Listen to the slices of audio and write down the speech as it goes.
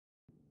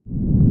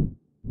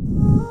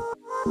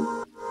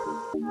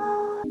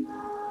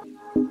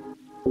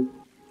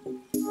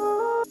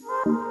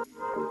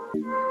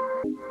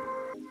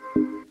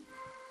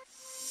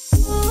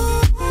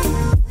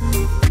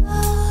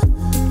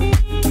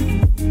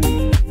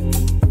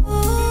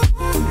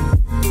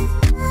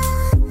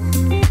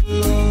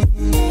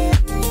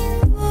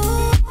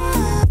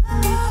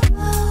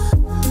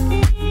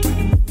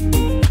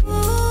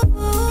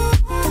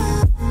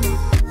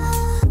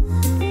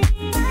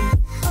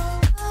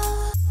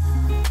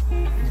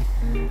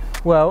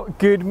Well,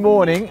 good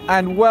morning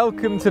and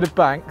welcome to the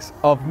banks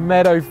of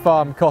Meadow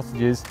Farm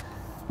Cottages,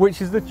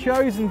 which is the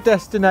chosen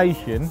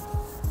destination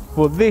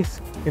for this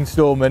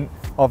instalment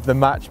of the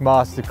Match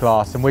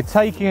Masterclass. And we're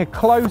taking a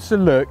closer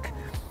look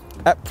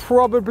at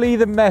probably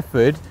the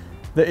method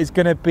that is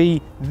going to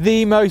be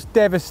the most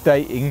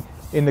devastating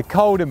in the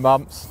colder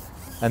months,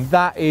 and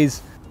that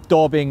is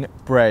dobbing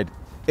bread.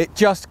 It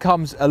just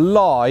comes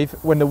alive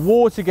when the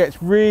water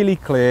gets really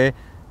clear,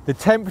 the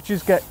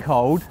temperatures get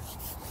cold,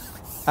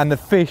 and the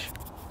fish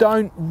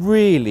don't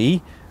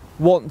really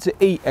want to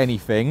eat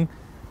anything.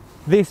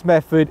 This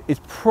method is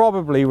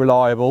probably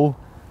reliable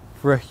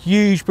for a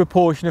huge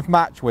proportion of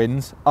match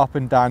wins up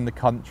and down the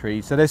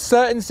country. So there's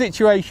certain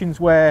situations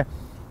where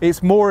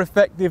it's more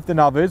effective than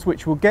others,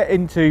 which we'll get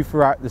into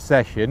throughout the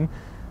session.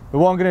 But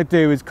what I'm going to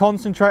do is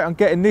concentrate on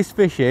getting this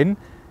fish in.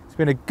 It's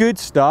been a good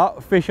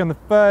start, fish on the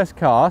first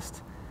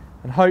cast,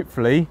 and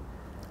hopefully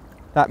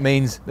that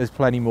means there's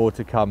plenty more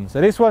to come. So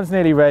this one's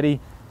nearly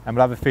ready and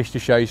we'll have a fish to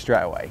show you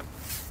straight away.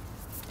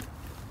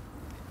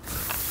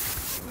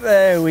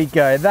 There we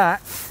go,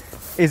 that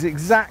is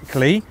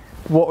exactly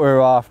what we're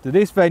after.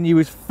 This venue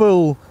is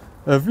full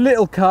of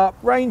little carp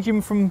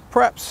ranging from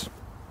perhaps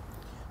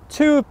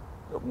 2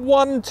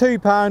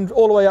 pound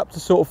all the way up to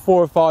sort of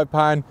 4 or 5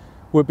 pound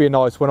would be a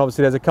nice one.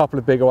 Obviously there's a couple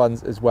of bigger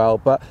ones as well,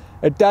 but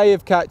a day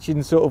of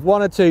catching sort of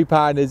 1 or 2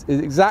 pound is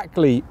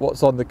exactly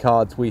what's on the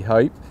cards, we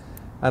hope.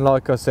 And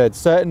like I said,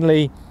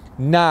 certainly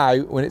now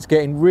when it's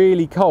getting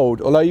really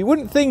cold, although you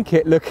wouldn't think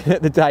it looking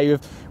at the day,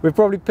 we've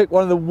probably picked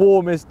one of the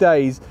warmest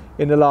days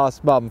in the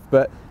last month,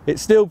 but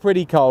it's still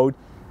pretty cold,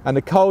 and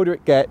the colder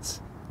it gets,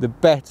 the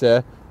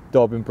better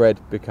dobbing bread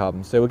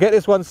becomes. So we'll get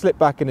this one slipped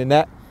back in the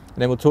net, and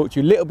then we'll talk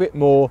to you a little bit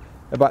more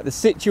about the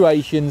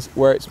situations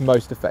where it's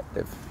most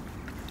effective.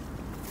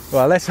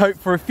 Well, let's hope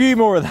for a few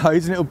more of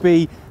those and it'll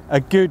be a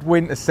good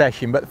winter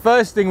session. But the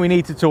first thing we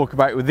need to talk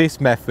about with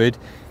this method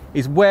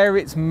is where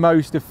it's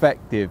most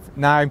effective.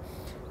 Now,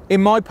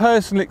 in my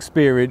personal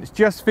experience,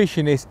 just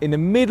fishing this in the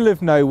middle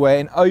of nowhere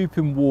in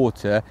open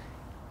water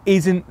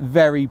isn't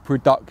very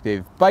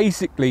productive.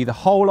 Basically, the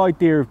whole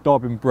idea of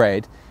dobbing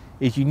bread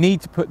is you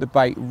need to put the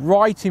bait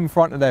right in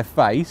front of their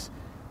face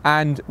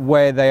and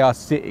where they are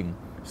sitting.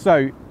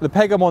 So the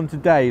peg I'm on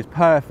today is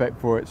perfect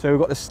for it. So we've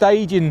got the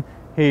staging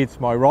here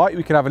to my right,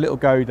 we can have a little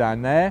go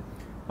down there.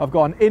 I've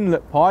got an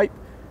inlet pipe,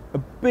 a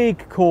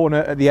big corner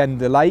at the end of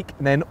the lake,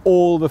 and then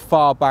all the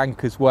far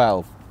bank as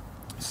well.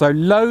 So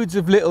loads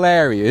of little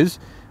areas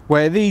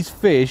where these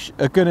fish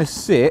are going to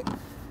sit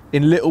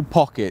in little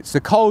pockets.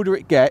 The colder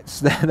it gets,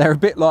 they're a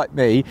bit like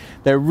me,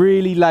 they're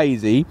really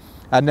lazy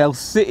and they'll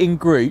sit in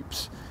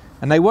groups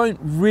and they won't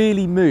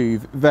really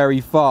move very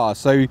far.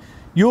 So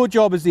your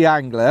job as the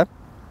angler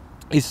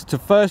is to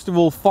first of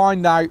all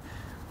find out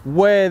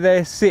where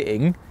they're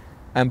sitting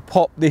and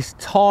pop this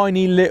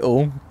tiny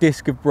little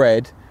disc of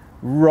bread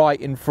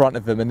right in front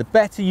of them. And the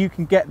better you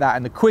can get that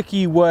and the quicker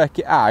you work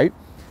it out,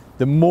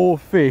 the more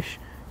fish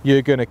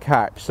you're going to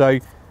catch. So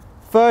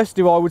first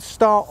I would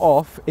start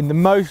off in the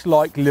most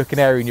likely looking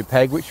area in your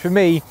peg, which for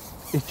me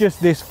is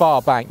just this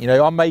far bank. You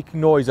know, I'm making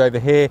noise over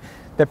here.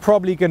 They're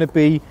probably going to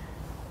be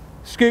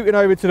scooting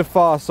over to the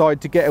far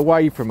side to get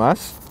away from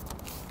us.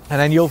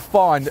 And then you'll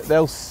find that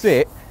they'll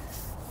sit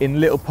in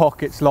little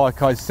pockets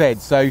like I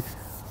said. So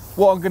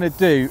what I'm going to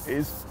do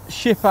is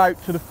ship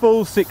out to the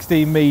full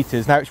 16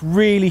 meters. Now it's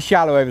really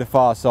shallow over the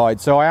far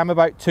side, so I am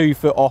about 2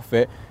 foot off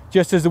it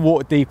just as the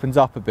water deepens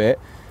up a bit.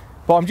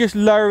 But I'm just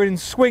lowering and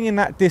swinging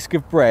that disc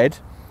of bread,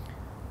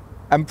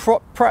 and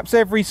perhaps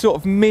every sort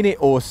of minute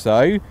or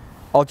so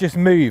I'll just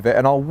move it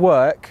and I'll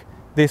work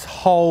this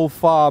whole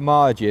far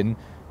margin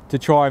to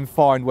try and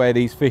find where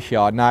these fish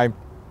are. Now,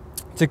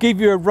 to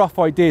give you a rough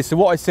idea, so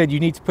what I said,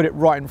 you need to put it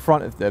right in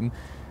front of them.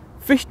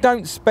 Fish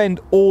don't spend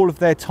all of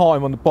their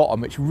time on the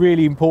bottom. It's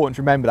really important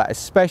to remember that,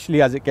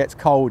 especially as it gets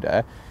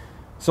colder.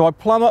 So I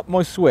plumb up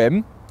my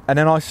swim and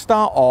then I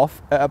start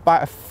off at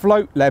about a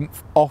float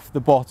length off the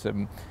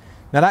bottom.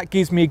 Now that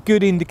gives me a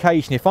good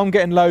indication. If I'm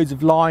getting loads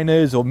of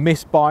liners or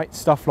missed bites,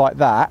 stuff like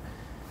that,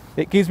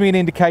 it gives me an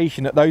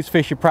indication that those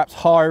fish are perhaps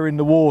higher in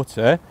the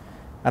water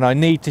and I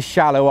need to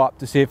shallow up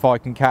to see if I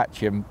can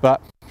catch them.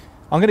 But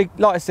I'm going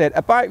to, like I said,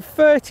 about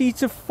 30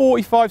 to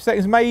 45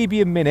 seconds,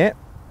 maybe a minute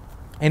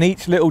in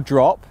each little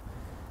drop,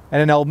 and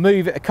then I'll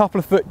move it a couple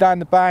of foot down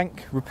the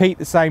bank, repeat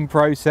the same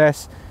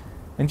process,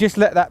 and just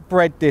let that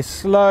bread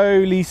disc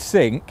slowly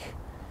sink,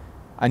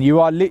 and you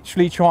are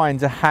literally trying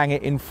to hang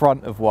it in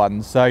front of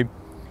one. So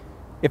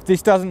if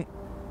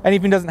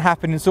anything doesn't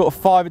happen in sort of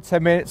 5 or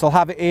 10 minutes, I'll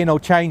have it in, I'll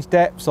change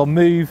depths, I'll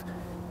move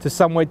to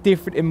somewhere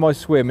different in my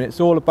swim, and it's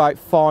all about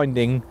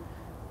finding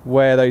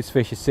where those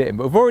fish are sitting.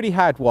 But we've already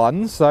had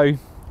one, so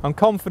I'm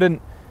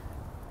confident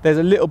there's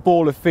a little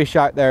ball of fish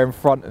out there in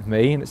front of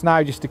me, and it's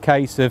now just a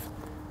case of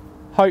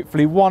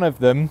hopefully one of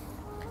them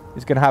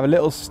is going to have a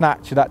little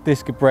snatch of that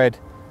disc of bread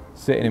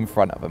sitting in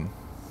front of them.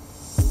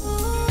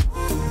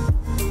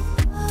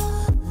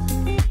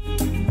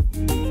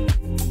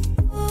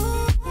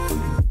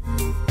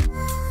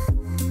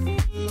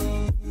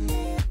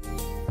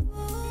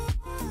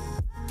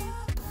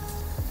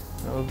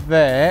 Well,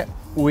 there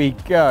we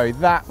go.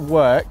 That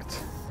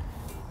worked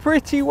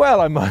pretty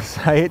well, I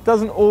must say. It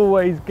doesn't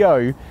always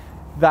go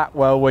that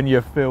well when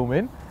you're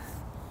filming,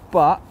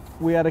 but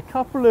we had a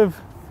couple of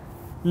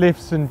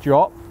lifts and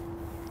drop,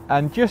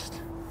 and just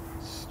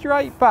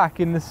straight back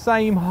in the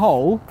same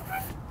hole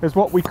as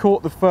what we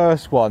caught the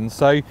first one.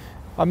 So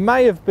I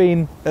may have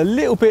been a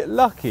little bit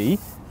lucky,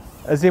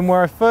 as in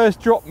where I first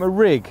dropped my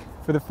rig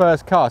for the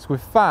first cast, we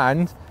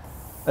found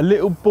a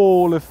little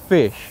ball of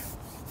fish,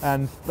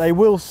 and they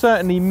will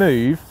certainly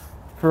move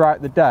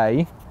throughout the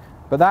day,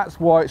 but that's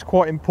why it's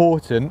quite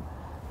important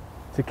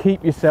to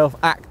keep yourself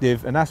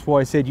active, and that's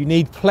why I said you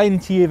need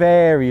plenty of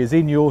areas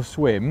in your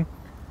swim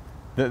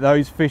that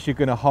those fish are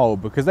going to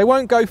hold, because they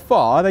won't go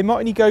far. They might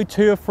only go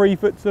 2 or 3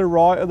 foot to the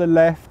right or the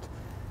left,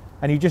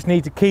 and you just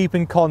need to keep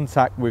in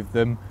contact with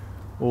them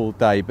all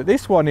day. But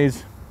this one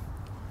is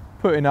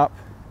putting up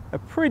a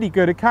pretty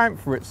good account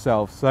for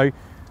itself, so I'm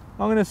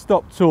going to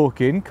stop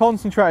talking,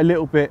 concentrate a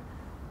little bit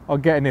on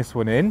getting this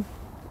one in,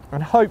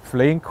 and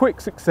hopefully in quick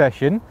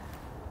succession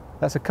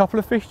that's a couple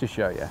of fish to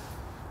show you.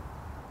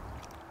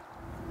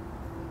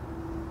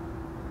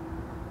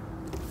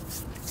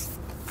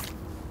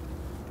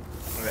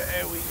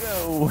 There we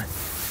go.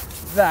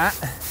 That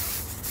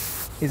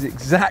is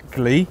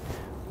exactly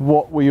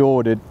what we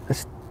ordered. A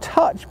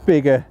touch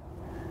bigger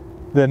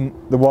than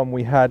the one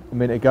we had a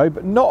minute ago,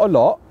 but not a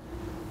lot.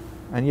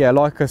 And yeah,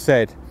 like I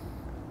said,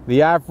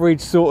 the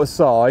average sort of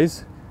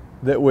size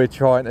that we're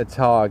trying to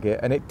target,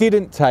 and it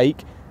didn't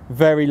take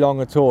very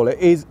long at all. It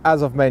is,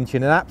 as I've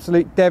mentioned, an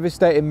absolute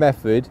devastating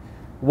method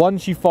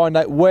once you find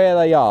out where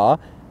they are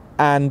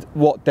and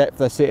what depth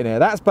they're sitting there.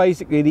 That's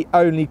basically the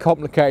only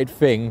complicated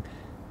thing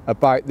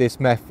about this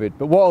method.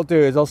 But what I'll do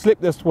is I'll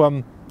slip this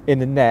one in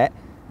the net,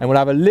 and we'll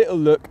have a little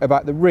look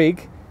about the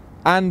rig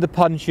and the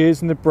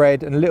punches and the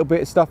bread and a little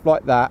bit of stuff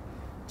like that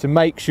to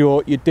make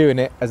sure you're doing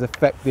it as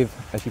effective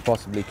as you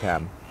possibly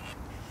can.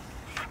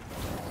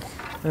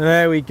 And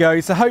there we go.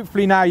 So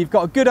hopefully now you've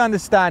got a good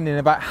understanding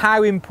about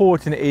how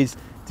important it is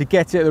to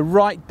get it at the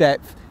right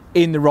depth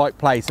in the right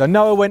place. I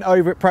know I went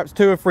over it perhaps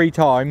 2 or 3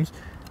 times,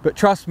 but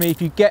trust me,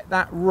 if you get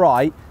that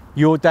right,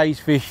 your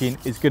day's fishing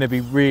is going to be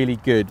really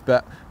good.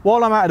 But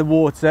while I'm out of the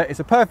water, it's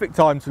a perfect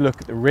time to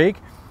look at the rig.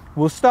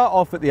 We'll start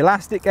off at the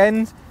elastic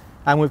end,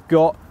 and we've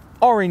got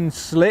orange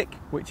slick,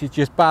 which is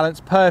just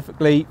balanced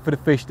perfectly for the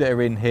fish that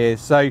are in here.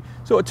 So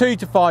sort of 2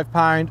 to 5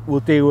 pound, we'll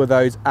deal with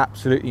those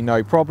absolutely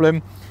no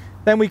problem.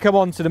 Then we come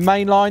on to the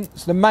main line.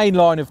 So the main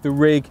line of the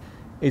rig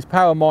is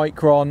Power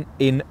Micron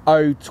in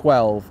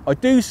 012. I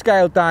do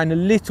scale down a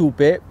little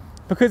bit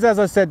because, as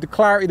I said, the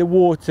clarity of the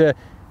water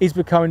is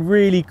becoming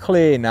really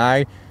clear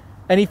now.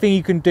 Anything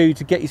you can do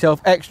to get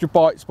yourself extra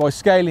bites by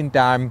scaling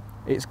down,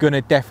 it's going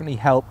to definitely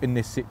help in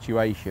this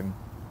situation.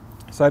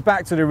 So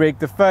back to the rig,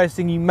 the first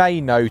thing you may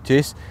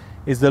notice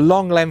is the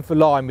long length of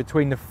line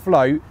between the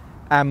float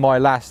and my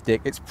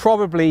elastic. It's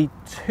probably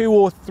 2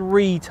 or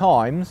 3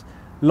 times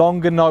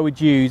longer than I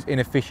would use in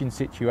a fishing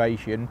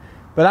situation,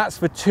 but that's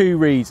for 2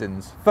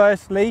 reasons.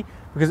 Firstly,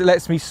 because it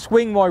lets me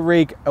swing my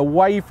rig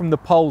away from the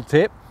pole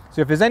tip,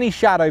 so if there's any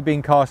shadow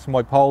being cast from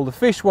my pole, the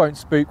fish won't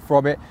spook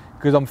from it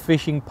because I'm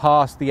fishing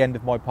past the end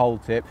of my pole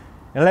tip.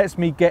 It lets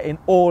me get in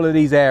all of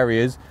these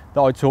areas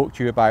that I talked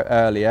to you about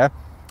earlier.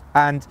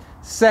 And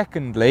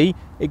secondly,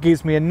 it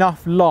gives me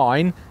enough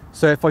line,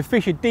 so if I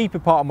fish a deeper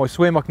part of my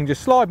swim, I can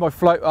just slide my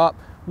float up.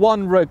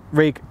 One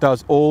rig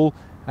does all,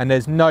 and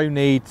there's no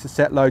need to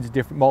set loads of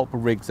different multiple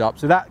rigs up.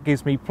 So that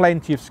gives me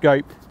plenty of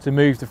scope to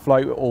move the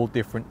float at all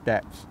different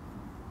depths.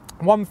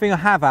 One thing I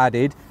have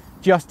added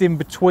just in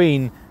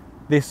between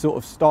this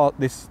sort of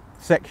this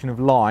section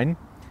of line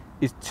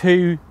is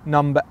 2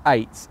 number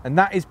 8s, and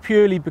that is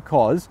purely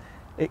because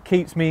it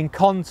keeps me in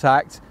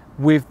contact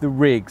with the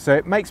rig, so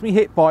it makes me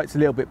hit bites a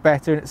little bit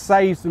better, and it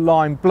saves the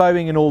line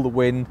blowing in all the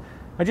wind.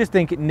 I just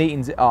think it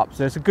neatens it up,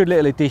 so it's a good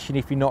little addition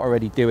if you're not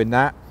already doing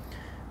that.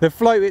 The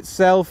float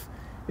itself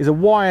is a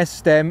wire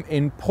stem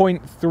in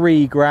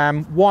 0.3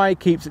 gram. Wire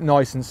keeps it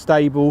nice and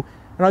stable,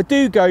 and I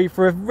do go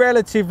for a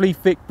relatively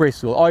thick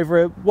bristle,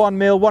 either a 1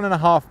 mil,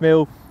 1.5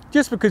 mil,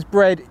 just because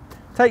bread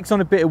takes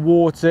on a bit of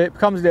water, it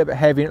becomes a little bit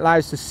heavy, and it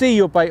allows you to see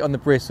your bait on the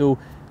bristle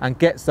and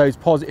gets those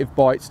positive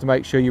bites to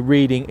make sure you're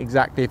reading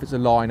exactly if it's a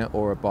liner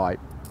or a bite.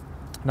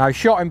 Now,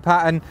 shotting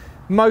pattern,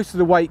 most of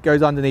the weight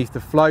goes underneath the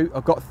float.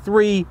 I've got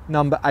 3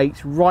 number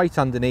 8s right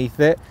underneath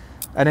it,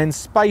 and then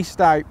spaced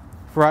out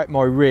throughout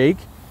my rig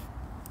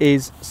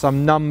is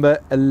some number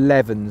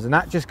 11s, and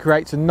that just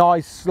creates a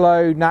nice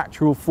slow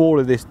natural fall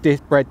of this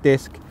bread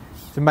disc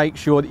to make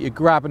sure that you're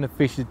grabbing the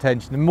fish's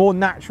attention. The more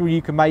natural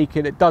you can make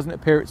it, it doesn't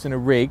appear it's in a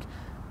rig,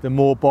 the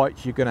more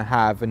bites you're going to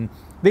have. And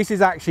this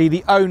is actually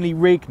the only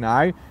rig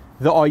now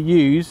that I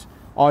use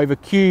either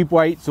cube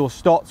weights or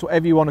stots,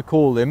 whatever you want to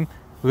call them,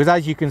 because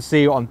as you can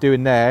see what I'm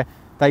doing there,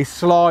 they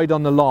slide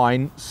on the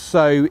line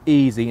so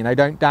easy and they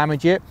don't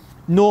damage it.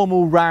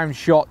 Normal round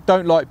shot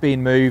don't like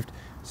being moved,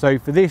 so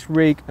for this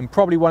rig, and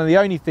probably one of the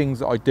only things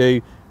that I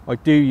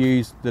do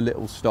use the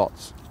little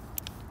stots.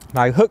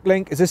 Now, hook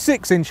link is a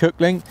 6-inch hook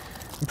link,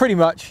 and pretty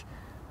much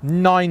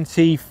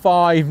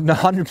 95,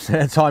 100%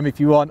 of the time if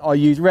you want, I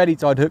use ready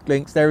tied hook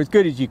links. They're as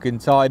good as you can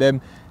tie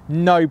them,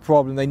 no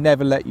problem, they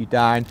never let you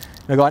down.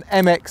 I've got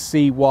an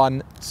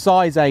MXC1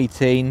 size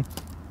 18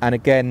 and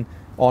again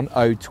on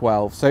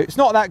 012. So it's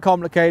not that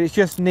complicated, it's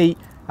just neat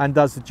and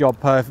does the job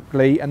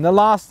perfectly. And the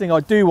last thing I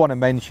do want to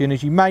mention,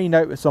 as you may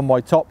notice on my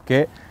top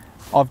kit,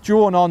 I've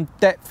drawn on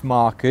depth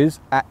markers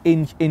at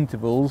inch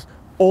intervals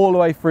all the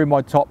way through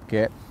my top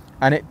kit,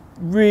 and it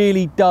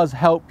really does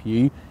help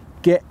you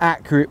get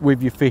accurate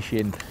with your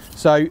fishing.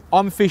 So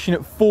I'm fishing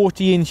at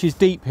 40 inches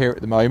deep here at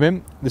the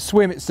moment. The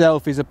swim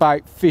itself is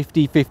about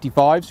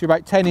 50-55, so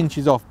about 10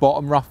 inches off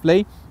bottom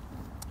roughly,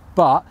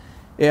 but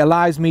it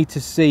allows me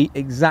to see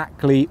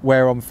exactly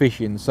where I'm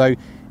fishing. So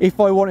if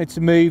I wanted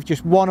to move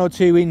just 1 or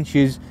 2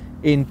 inches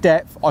in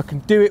depth, I can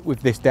do it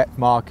with this depth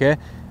marker,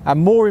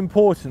 and more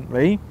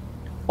importantly,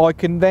 I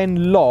can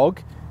then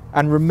log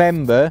and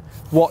remember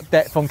what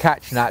depth I'm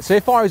catching at. So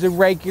if I was a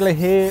regular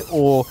here,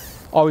 or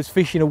I was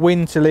fishing a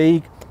winter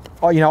league,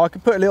 I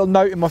could put a little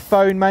note in my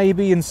phone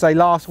maybe and say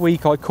last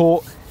week I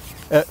caught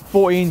at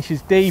 40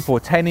 inches deep or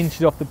 10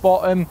 inches off the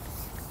bottom,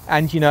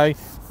 and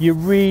you're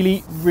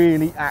really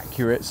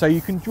accurate. So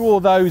you can draw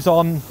those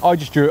on. I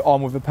just drew it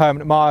on with a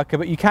permanent marker,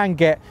 but you can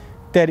get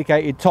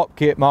dedicated top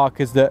kit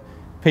markers that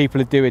people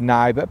are doing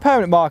now, but a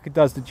permanent marker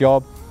does the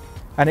job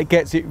and it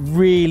gets it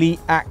really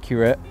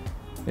accurate.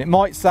 It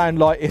might sound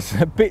like it's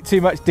a bit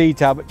too much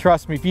detail, but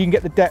trust me, if you can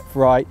get the depth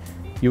right,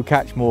 you'll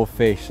catch more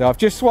fish. So I've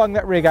just swung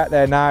that rig out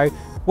there now,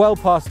 well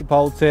past the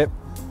pole tip.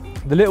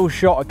 The little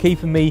shot are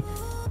keeping me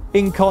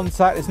in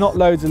contact, there's not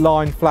loads of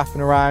line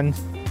flapping around,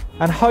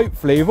 and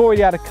hopefully we've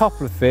already had a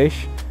couple of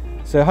fish,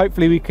 so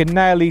hopefully we can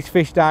nail these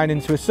fish down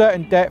into a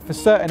certain depth, a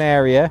certain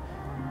area,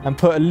 and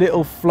put a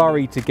little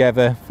flurry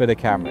together for the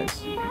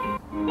cameras.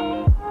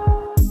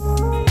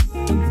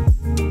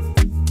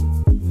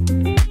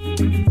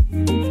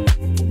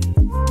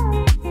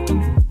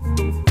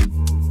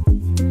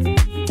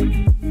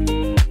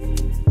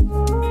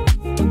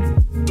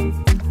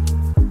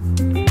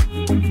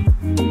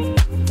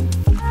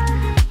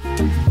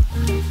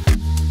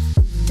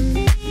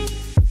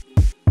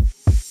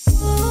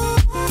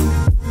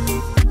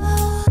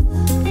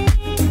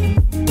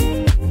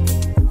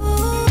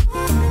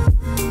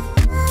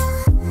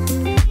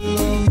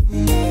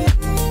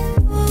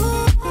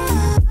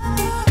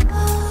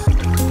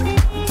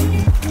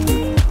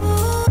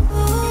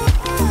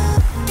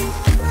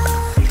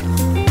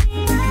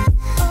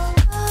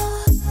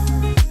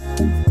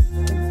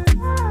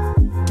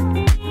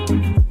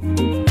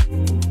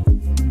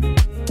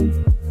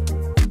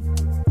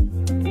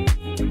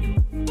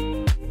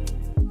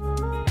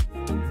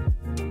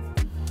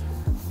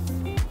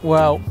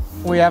 Well,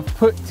 we have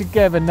put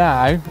together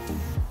now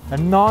a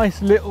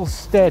nice little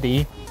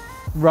steady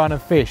run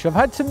of fish. I've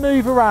had to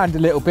move around a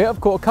little bit.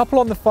 I've caught a couple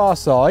on the far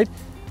side,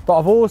 but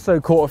I've also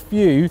caught a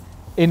few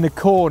in the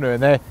corner,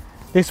 and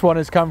this one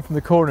has come from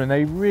the corner, and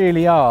they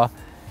really are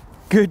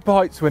good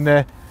bites when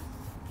they're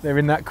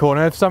in that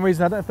corner. For some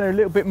reason, I don't know if they're a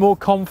little bit more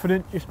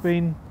confident, just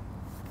being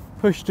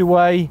pushed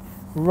away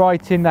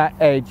right in that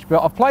edge.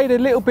 But I've played a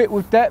little bit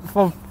with depth.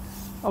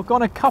 I've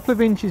gone a couple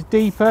of inches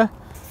deeper,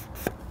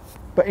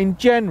 but in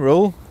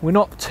general we're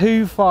not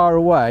too far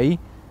away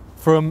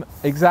from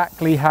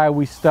exactly how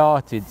we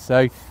started. So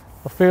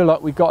I feel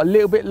like we got a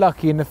little bit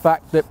lucky in the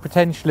fact that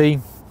potentially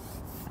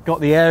got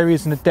the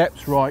areas and the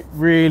depths right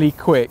really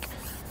quick.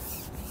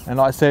 And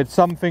like I said,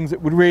 some things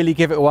that would really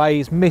give it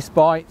away is missed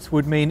bites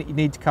would mean that you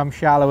need to come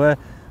shallower,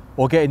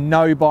 or getting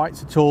no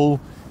bites at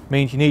all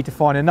means you need to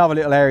find another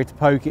little area to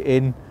poke it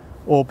in,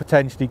 or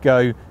potentially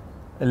go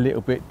a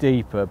little bit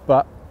deeper.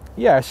 But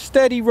yeah, a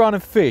steady run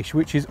of fish,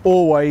 which is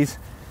always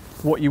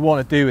what you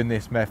want to do in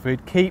this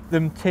method. Keep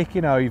them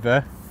ticking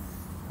over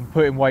and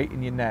putting weight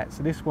in your net.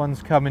 So this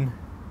one's coming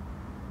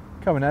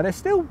out. They've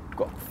still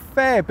got a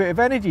fair bit of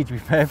energy, to be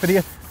fair, for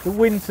the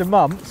winter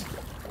months.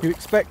 You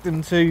expect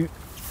them to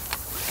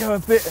go a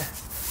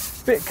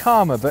bit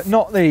calmer, but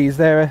not these.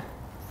 They're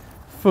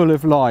full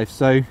of life.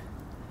 So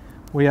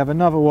we have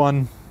another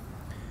one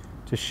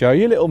to show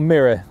you, a little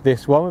mirror.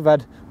 This one, we've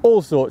had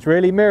all sorts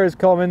really. Mirrors,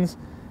 commons,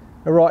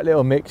 a right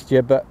little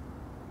mixture, but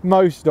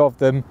most of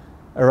them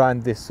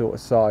around this sort of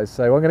size.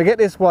 So I'm going to get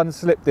this one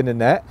slipped in the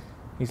net.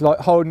 He's like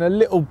holding a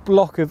little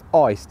block of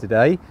ice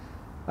today,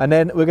 and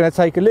then we're going to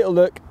take a little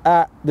look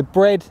at the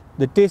bread,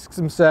 the discs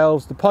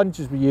themselves, the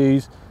punches we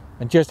use,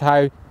 and just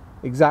how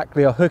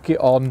exactly I hook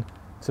it on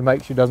to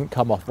make sure it doesn't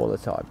come off all the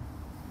time.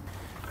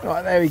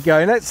 Right, there we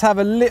go. Let's have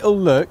a little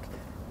look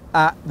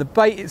at the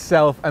bait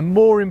itself, and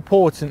more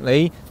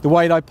importantly the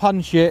way that I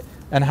punch it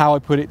and how I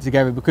put it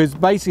together, because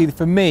basically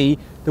for me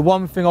the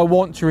one thing I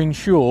want to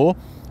ensure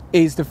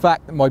is the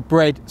fact that my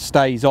bread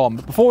stays on.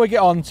 But before we get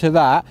on to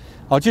that,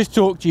 I'll just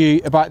talk to you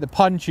about the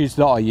punches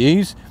that I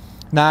use.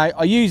 Now,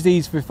 I use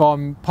these if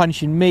I'm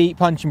punching meat,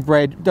 punching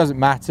bread, it doesn't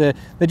matter.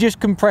 They're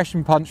just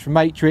compression punch from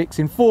Matrix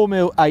in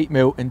 4mm,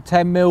 8mm and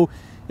 10mm.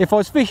 If I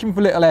was fishing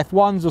for little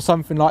F1s or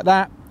something like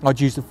that,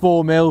 I'd use the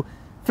 4mm.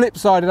 Flip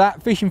side of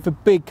that, fishing for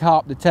big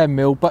carp, the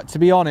 10mm. But to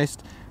be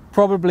honest,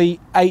 probably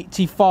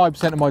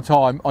 85% of my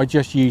time I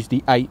just use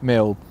the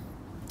 8mm.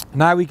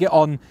 Now we get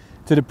on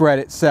to the bread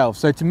itself.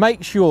 So to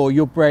make sure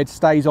your bread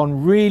stays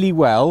on really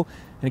well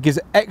and it gives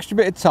an extra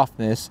bit of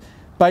toughness,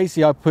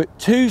 basically I put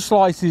 2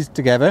 slices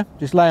together,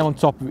 just lay them on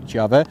top of each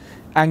other,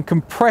 and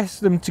compress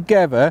them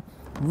together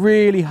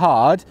really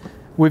hard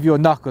with your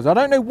knuckles. I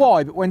don't know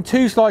why, but when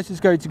 2 slices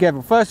go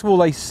together, first of all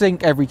they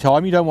sink every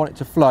time, you don't want it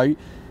to float,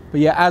 but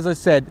yeah, as I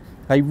said,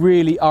 they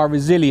really are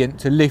resilient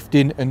to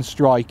lifting and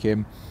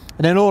striking.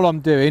 And then all I'm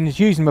doing is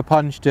using my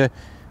punch to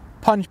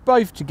punch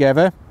both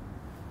together.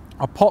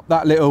 I pop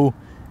that little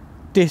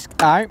disc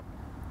out,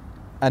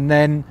 and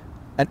then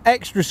an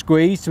extra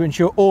squeeze to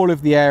ensure all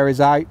of the air is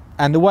out.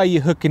 And the way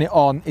you're hooking it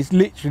on is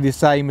literally the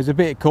same as a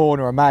bit of corn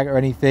or a maggot or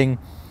anything.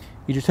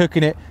 You're just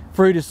hooking it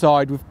through the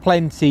side with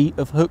plenty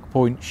of hook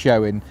points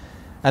showing,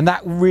 and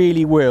that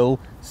really will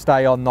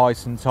stay on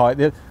nice and tight.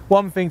 The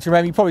one thing to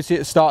remember, you probably see at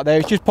the start there,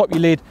 is just pop your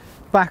lid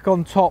back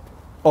on top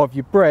of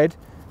your bread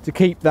to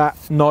keep that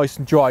nice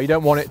and dry. You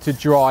don't want it to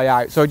dry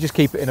out, so I just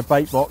keep it in a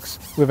bait box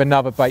with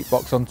another bait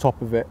box on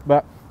top of it.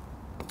 But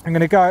I'm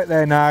going to go out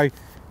there now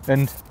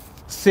and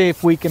see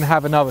if we can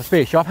have another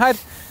fish. I've had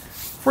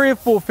 3 or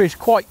 4 fish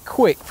quite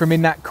quick from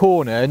in that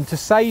corner, and to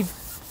save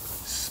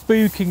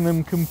spooking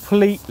them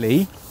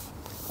completely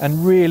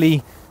and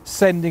really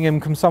sending them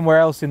from somewhere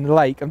else in the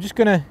lake, I'm just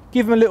going to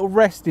give them a little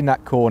rest in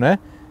that corner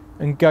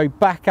and go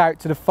back out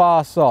to the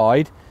far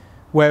side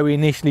where we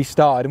initially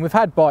started. And we've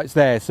had bites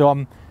there, so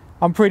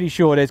I'm pretty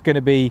sure there's going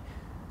to be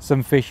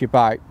some fish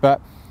about.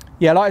 But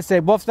yeah, like I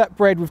said, once that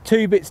bread with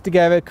 2 bits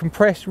together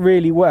compressed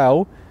really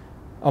well,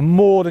 I'm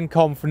more than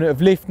confident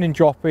of lifting and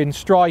dropping,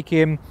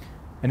 striking,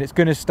 and it's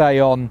going to stay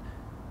on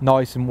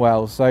nice and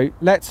well. So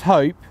let's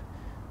hope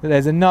that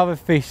there's another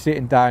fish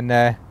sitting down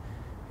there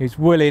who's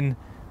willing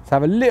to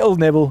have a little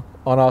nibble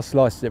on our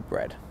slices of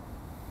bread.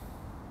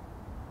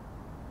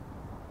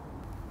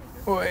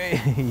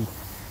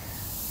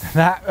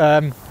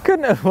 That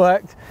couldn't have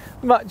worked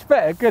much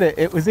better, could it?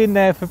 It was in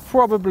there for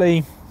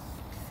probably,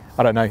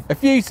 I don't know, a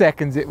few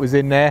seconds it was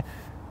in there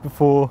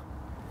before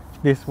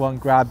this one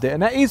grabbed it.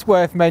 And that is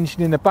worth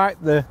mentioning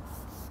about the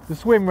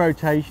swim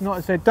rotation. Like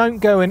I said, don't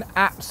go and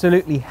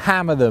absolutely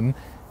hammer them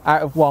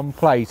out of one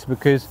place,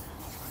 because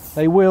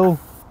they will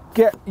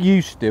get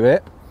used to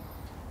it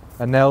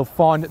and they'll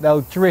find that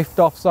they'll drift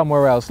off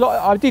somewhere else. Like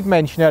I did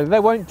mention earlier, they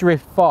won't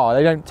drift far,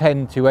 they don't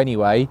tend to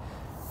anyway,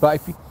 but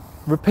if you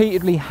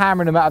repeatedly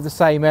hammering them out of the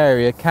same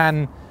area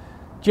can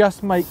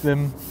just make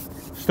them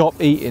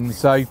stop eating.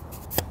 So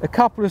a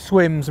couple of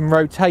swims and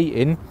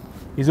rotating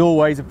is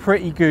always a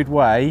pretty good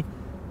way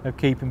of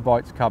keeping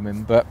bites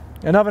coming. But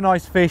another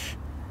nice fish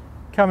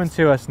coming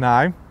to us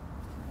now,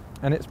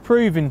 and it's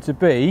proven to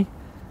be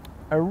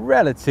a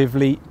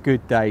relatively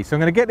good day. So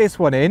I'm going to get this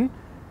one in.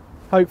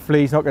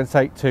 Hopefully it's not going to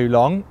take too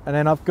long. And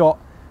then I've got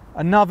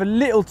another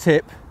little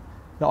tip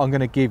that I'm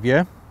going to give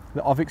you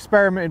that I've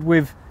experimented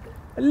with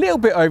a little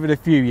bit over the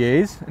few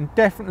years, and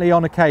definitely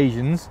on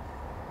occasions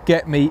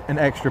get me an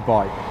extra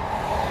bite.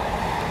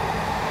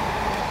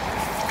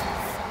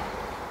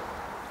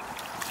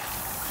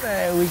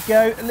 There we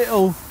go, a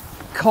little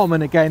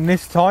common again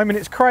this time. And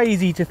it's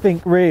crazy to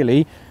think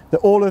really that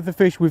all of the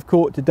fish we've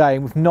caught today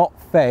and we've not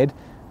fed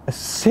a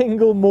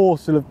single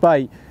morsel of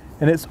bait,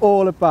 and it's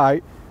all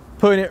about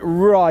putting it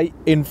right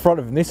in front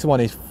of them. This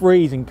one is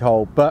freezing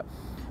cold, but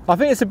I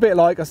think it's a bit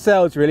like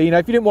ourselves really. You know,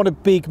 if you didn't want a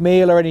big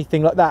meal or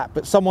anything like that,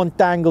 but someone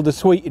dangled a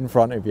sweet in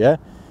front of you,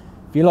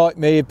 if you're like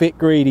me, a bit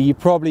greedy, you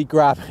probably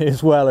grab it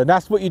as well. And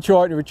that's what you're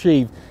trying to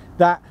achieve,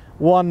 that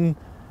one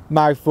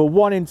mouthful,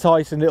 one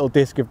enticing little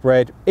disc of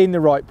bread in the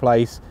right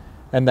place,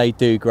 and they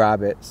do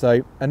grab it.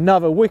 So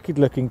another wicked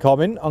looking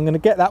common. I'm going to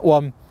get that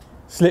one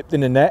slipped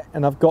in the net,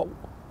 and I've got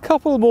a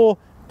couple more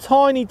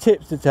tiny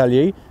tips to tell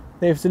you.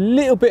 If it's a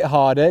little bit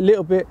harder, a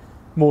little bit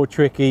more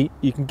tricky,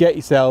 you can get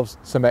yourselves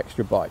some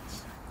extra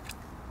bites.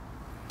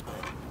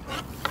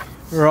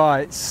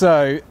 Right,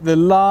 so the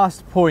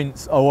last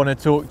points I want to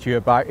talk to you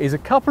about is a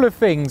couple of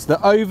things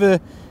that over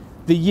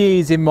the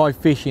years in my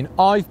fishing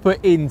I've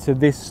put into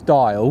this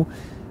style,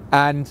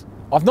 and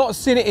I've not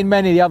seen it in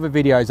many of the other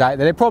videos out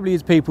there. There probably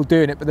is people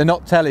doing it, but they're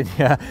not telling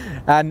you,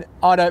 and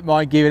I don't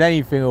mind giving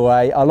anything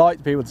away. I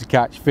like people to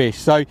catch fish.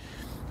 So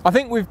I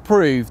think we've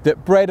proved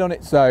that bread on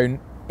its own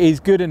is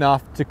good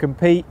enough to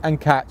compete and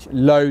catch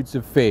loads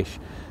of fish.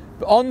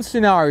 But on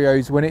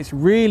scenarios when it's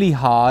really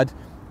hard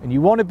and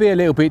you want to be a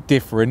little bit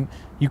different,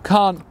 you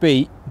can't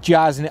beat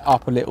jazzing it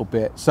up a little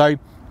bit. So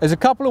there's a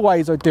couple of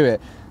ways I do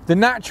it. The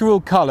natural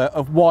colour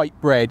of white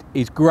bread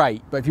is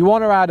great, but if you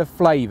want to add a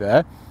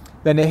flavour,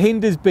 then the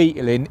Hinder's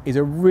Beetling is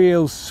a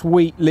real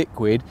sweet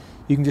liquid.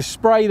 You can just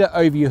spray that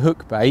over your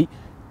hook bait.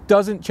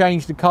 Doesn't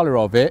change the colour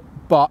of it,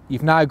 but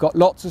you've now got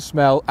lots of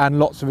smell and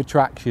lots of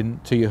attraction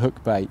to your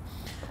hook bait.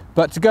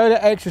 But to go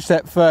that extra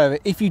step further,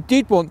 if you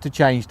did want to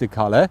change the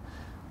colour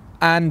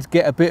and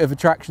get a bit of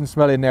attraction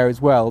smell in there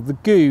as well, the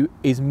goo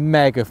is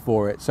mega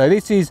for it. So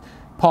this is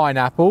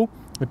pineapple.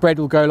 The bread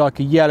will go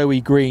like a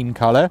yellowy green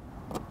colour,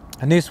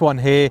 and this one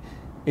here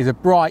is a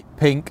bright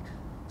pink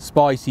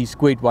spicy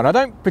squid one. I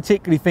don't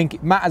particularly think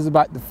it matters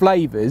about the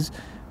flavours,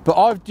 but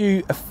I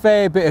do a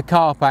fair bit of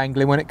carp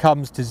angling when it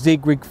comes to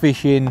zig rig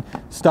fishing,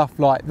 stuff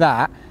like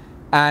that,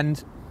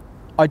 and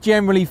I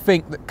generally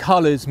think that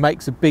colours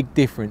makes a big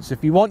difference.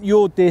 If you want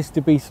your disc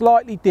to be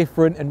slightly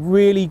different and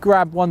really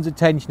grab one's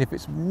attention, if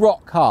it's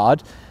rock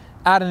hard,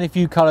 adding a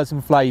few colours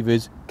and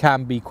flavours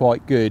can be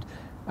quite good.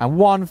 And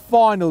one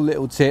final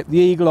little tip the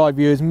eagle eye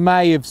viewers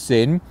may have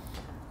seen,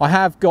 I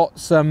have got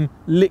some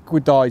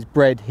liquidized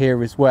bread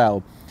here as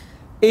well.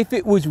 If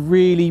it was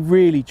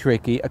really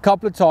tricky, a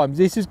couple of times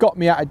this has got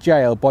me out of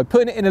jail by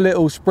putting it in a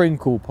little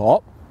sprinkle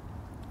pot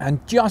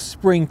and just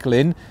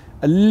sprinkling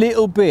a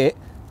little bit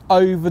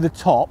over the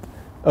top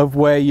of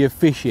where you're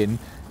fishing,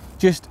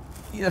 just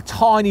a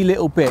tiny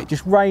little bit,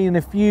 just raining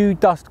a few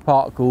dust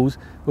particles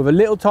with a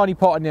little tiny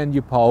pot on the end of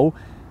your pole,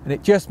 and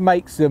it just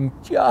makes them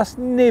just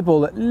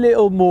nibble at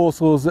little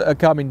morsels that are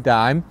coming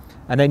down,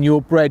 and then your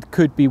bread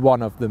could be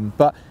one of them.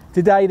 But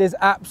today there's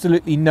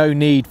absolutely no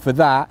need for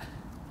that,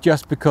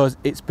 just because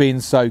it's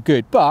been so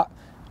good. But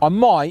I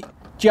might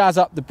jazz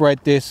up the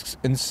bread discs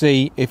and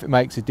see if it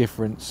makes a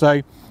difference.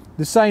 So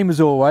the same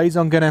as always,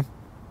 I'm going to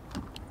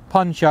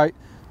punch out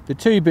the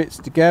two bits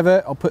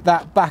together. I'll put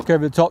that back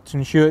over the top to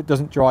ensure it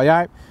doesn't dry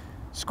out.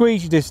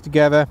 Squeeze your disc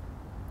together,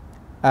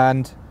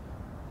 and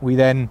we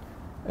then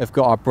have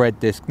got our bread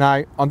disc.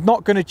 Now I'm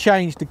not going to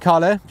change the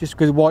colour just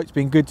because the white's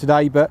been good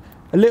today, but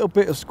a little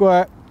bit of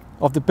squirt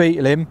of the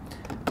beetle in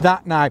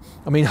that. Now,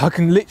 I mean, I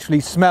can literally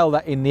smell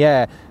that in the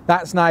air.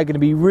 That's now going to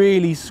be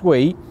really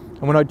sweet,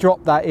 and when I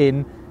drop that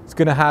in, it's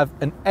going to have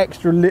an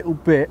extra little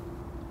bit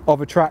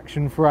of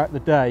attraction throughout the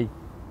day.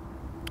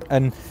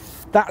 And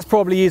that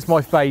probably is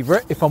my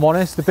favourite, if I'm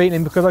honest, the beetle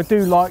in, because I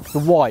do like the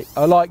white.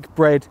 I like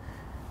bread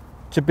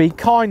to be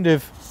kind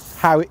of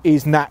how it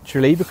is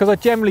naturally, because I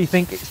generally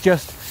think it's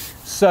just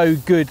so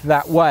good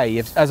that way.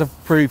 As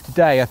I've proved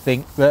today, I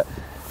think that,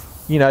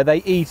 you know,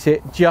 they eat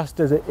it just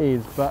as it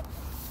is. But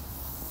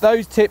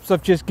those tips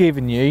I've just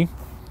given you,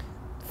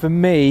 for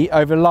me,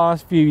 over the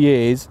last few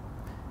years,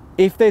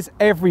 if there's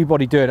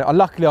everybody doing it, and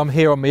luckily I'm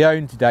here on my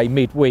own today,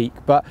 midweek,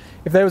 but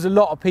if there was a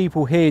lot of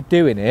people here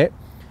doing it,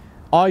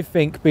 I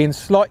think being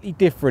slightly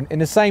different,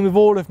 and the same with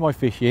all of my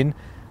fishing,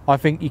 I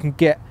think you can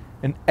get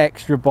an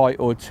extra bite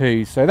or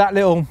two. So that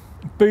little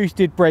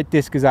boosted bread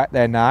disc is out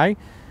there now.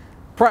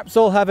 Perhaps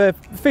I'll have a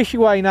fish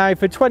away now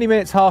for 20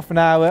 minutes, half an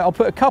hour. I'll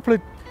put a couple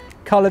of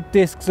coloured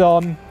discs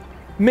on,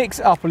 mix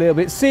it up a little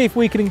bit, see if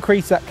we can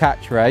increase that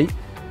catch rate,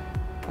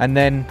 and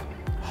then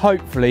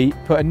hopefully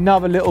put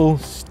another little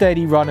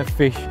steady run of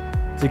fish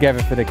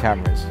together for the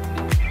cameras.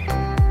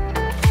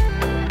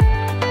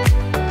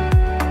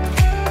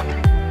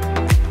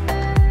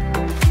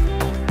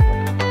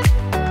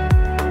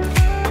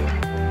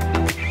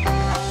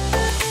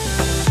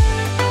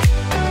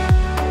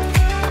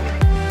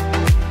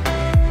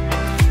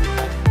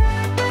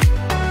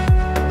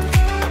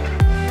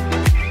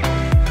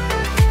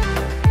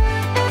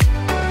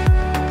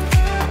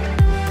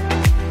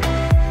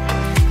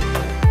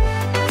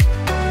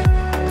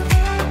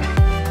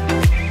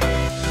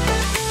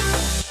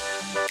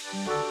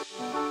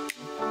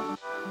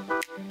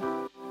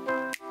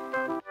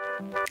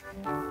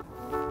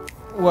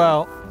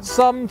 Well,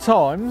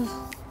 sometimes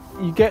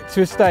you get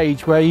to a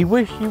stage where you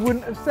wish you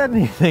wouldn't have said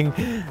anything.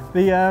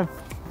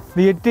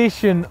 The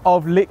addition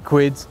of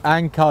liquids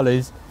and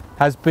colours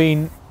has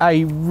been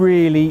a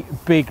really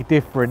big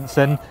difference.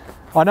 And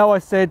I know I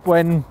said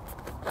when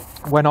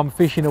I'm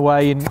fishing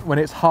away and when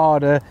it's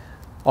harder,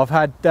 I've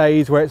had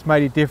days where it's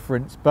made a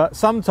difference. But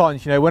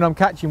sometimes, you know, when I'm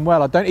catching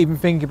well, I don't even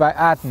think about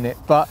adding it.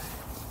 But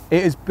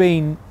it has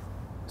been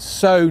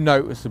so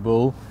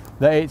noticeable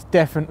that it's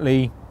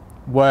definitely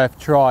worth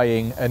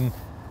trying. And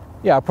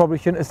yeah, I probably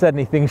shouldn't have said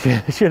anything,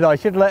 should I?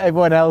 Should let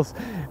everyone else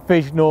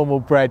fish normal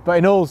bread. But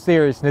in all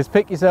seriousness,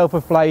 pick yourself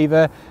a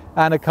flavour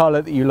and a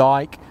colour that you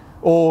like,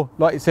 or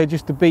like I said,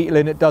 just the beetle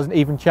in it doesn't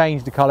even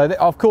change the colour.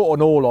 I've caught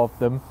on all of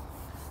them,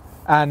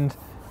 and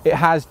it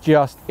has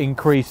just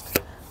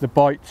increased the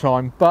bite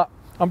time. But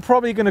I'm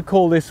probably going to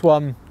call this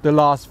one the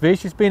last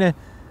fish. It's been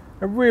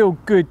a real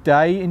good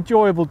day,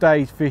 enjoyable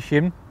day's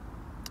fishing,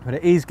 but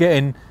it is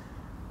getting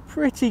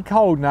pretty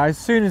cold now. As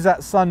soon as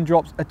that sun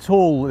drops at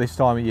all this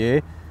time of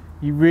year,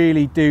 you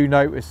really do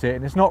notice it,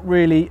 and it's not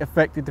really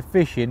affected the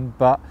fishing,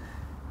 but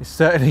it's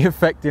certainly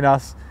affecting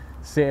us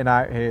sitting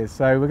out here.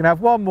 So we're gonna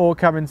have one more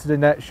coming to the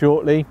net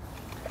shortly,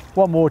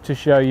 one more to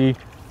show you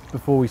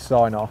before we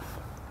sign off.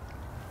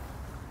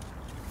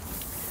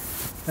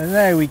 And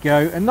there we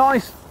go, a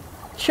nice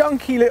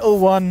chunky little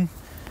one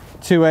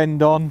to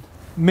end on,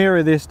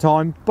 mirror this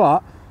time,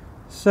 but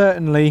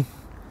certainly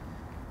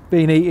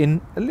been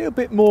eating a little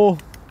bit more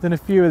than a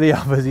few of the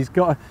others. He's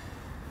got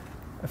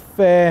a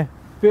fair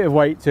bit of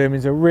weight to him.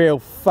 He's a real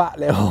fat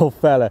little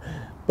fella,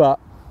 but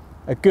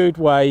a good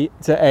way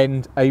to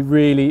end a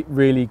really,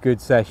 really good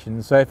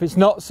session. So if it's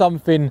not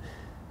something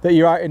that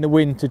you're out in the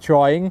winter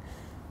trying,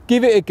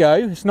 give it a go.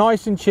 It's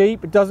nice and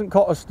cheap. It doesn't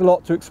cost a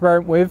lot to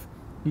experiment with.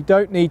 You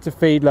don't need to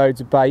feed loads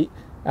of bait,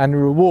 and the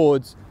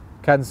rewards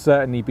can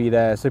certainly be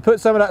there. So put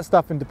some of that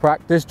stuff into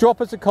practice.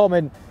 Drop us a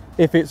comment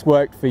if it's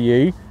worked for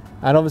you.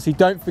 And obviously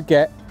don't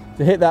forget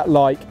to hit that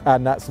like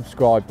and that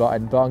subscribe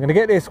button. But I'm going to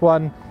get this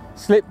one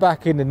slipped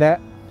back in the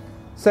net,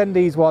 send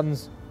these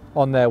ones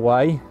on their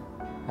way,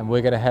 and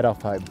we're going to head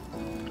off home.